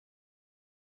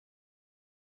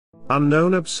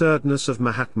Unknown absurdness of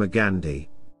Mahatma Gandhi.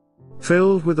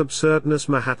 Filled with absurdness,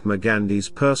 Mahatma Gandhi's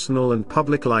personal and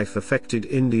public life affected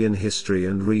Indian history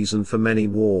and reason for many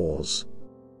wars.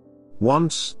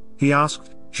 Once, he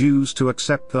asked Jews to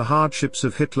accept the hardships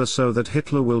of Hitler so that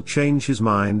Hitler will change his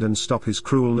mind and stop his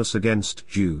cruelness against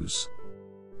Jews.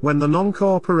 When the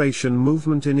non-cooperation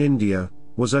movement in India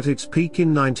was at its peak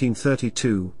in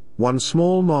 1932, one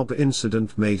small mob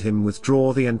incident made him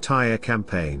withdraw the entire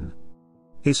campaign.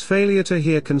 His failure to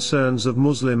hear concerns of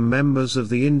Muslim members of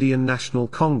the Indian National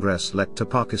Congress led to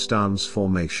Pakistan's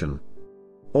formation.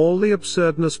 All the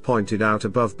absurdness pointed out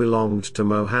above belonged to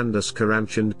Mohandas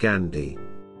Karamchand Gandhi.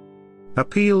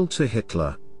 Appeal to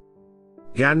Hitler.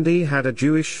 Gandhi had a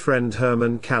Jewish friend,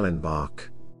 Hermann Kallenbach.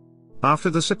 After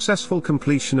the successful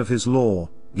completion of his law,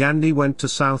 Gandhi went to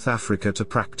South Africa to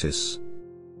practice.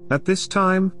 At this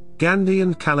time, Gandhi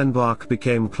and Kallenbach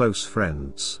became close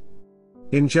friends.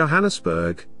 In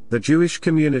Johannesburg, the Jewish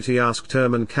community asked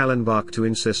Hermann Kallenbach to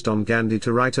insist on Gandhi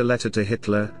to write a letter to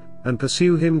Hitler, and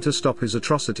pursue him to stop his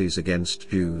atrocities against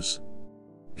Jews.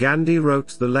 Gandhi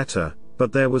wrote the letter,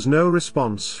 but there was no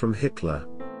response from Hitler.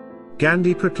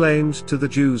 Gandhi proclaimed to the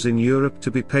Jews in Europe to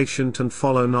be patient and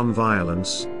follow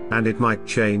non-violence, and it might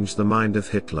change the mind of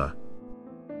Hitler.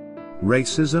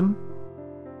 Racism?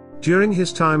 During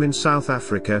his time in South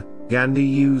Africa, Gandhi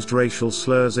used racial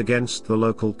slurs against the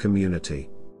local community.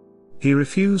 He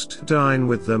refused to dine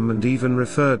with them and even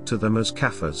referred to them as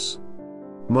Kafirs.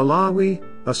 Malawi,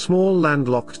 a small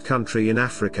landlocked country in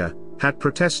Africa, had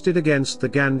protested against the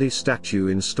Gandhi statue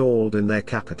installed in their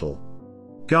capital.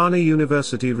 Ghana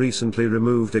University recently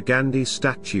removed a Gandhi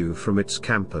statue from its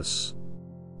campus.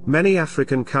 Many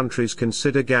African countries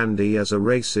consider Gandhi as a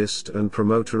racist and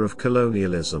promoter of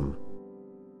colonialism.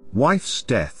 Wife's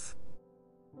death.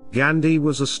 Gandhi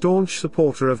was a staunch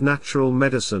supporter of natural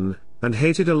medicine, and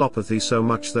hated allopathy so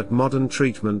much that modern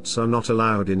treatments are not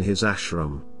allowed in his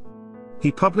ashram.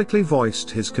 He publicly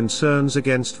voiced his concerns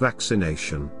against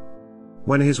vaccination.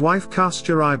 When his wife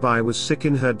Kasturibai was sick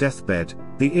in her deathbed,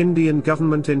 the Indian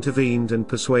government intervened and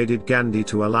persuaded Gandhi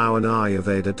to allow an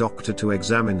Ayurveda doctor to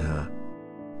examine her.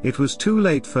 It was too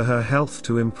late for her health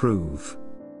to improve.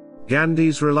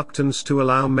 Gandhi's reluctance to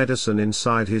allow medicine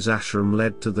inside his ashram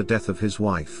led to the death of his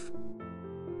wife.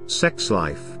 Sex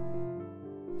life.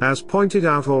 As pointed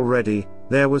out already,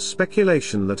 there was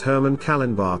speculation that Hermann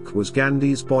Kallenbach was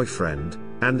Gandhi's boyfriend,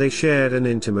 and they shared an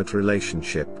intimate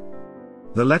relationship.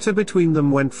 The letter between them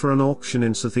went for an auction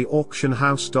in the auction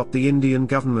house. The Indian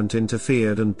government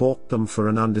interfered and bought them for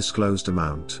an undisclosed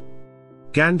amount.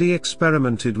 Gandhi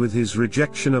experimented with his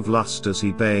rejection of lust as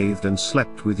he bathed and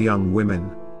slept with young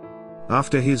women.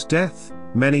 After his death,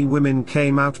 many women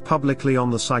came out publicly on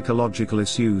the psychological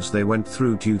issues they went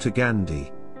through due to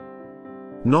Gandhi.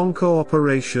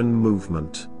 Non-cooperation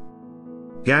movement.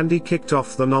 Gandhi kicked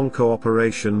off the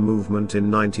non-cooperation movement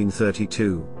in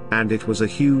 1932, and it was a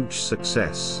huge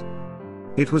success.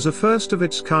 It was a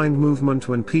first-of-its-kind movement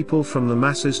when people from the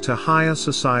masses to higher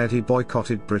society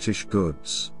boycotted British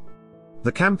goods.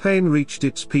 The campaign reached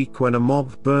its peak when a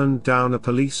mob burned down a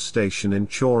police station in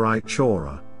Chaurai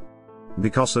Chaura.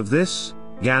 Because of this,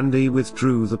 Gandhi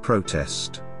withdrew the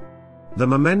protest. The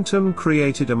momentum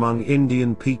created among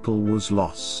Indian people was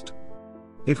lost.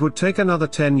 It would take another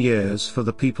 10 years for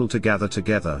the people to gather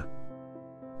together.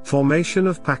 Formation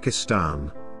of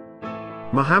Pakistan.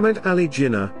 Muhammad Ali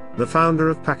Jinnah, the founder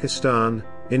of Pakistan,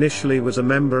 initially was a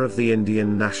member of the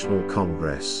Indian National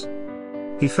Congress.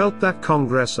 He felt that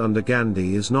Congress under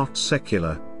Gandhi is not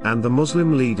secular, and the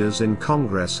Muslim leaders in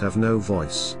Congress have no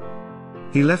voice.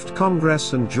 He left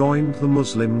Congress and joined the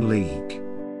Muslim League.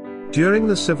 During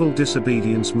the civil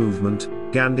disobedience movement,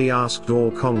 Gandhi asked all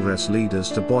Congress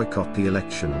leaders to boycott the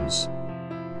elections.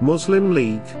 Muslim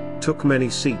League took many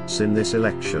seats in this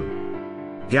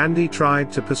election. Gandhi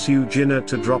tried to pursue Jinnah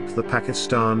to drop the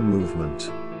Pakistan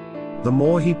movement. The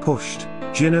more he pushed,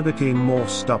 Jinnah became more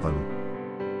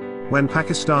stubborn. When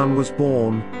Pakistan was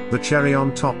born, the cherry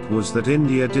on top was that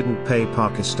India didn't pay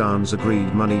Pakistan's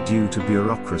agreed money due to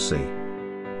bureaucracy.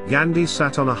 Gandhi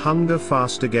sat on a hunger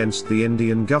fast against the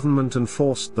Indian government and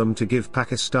forced them to give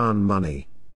Pakistan money.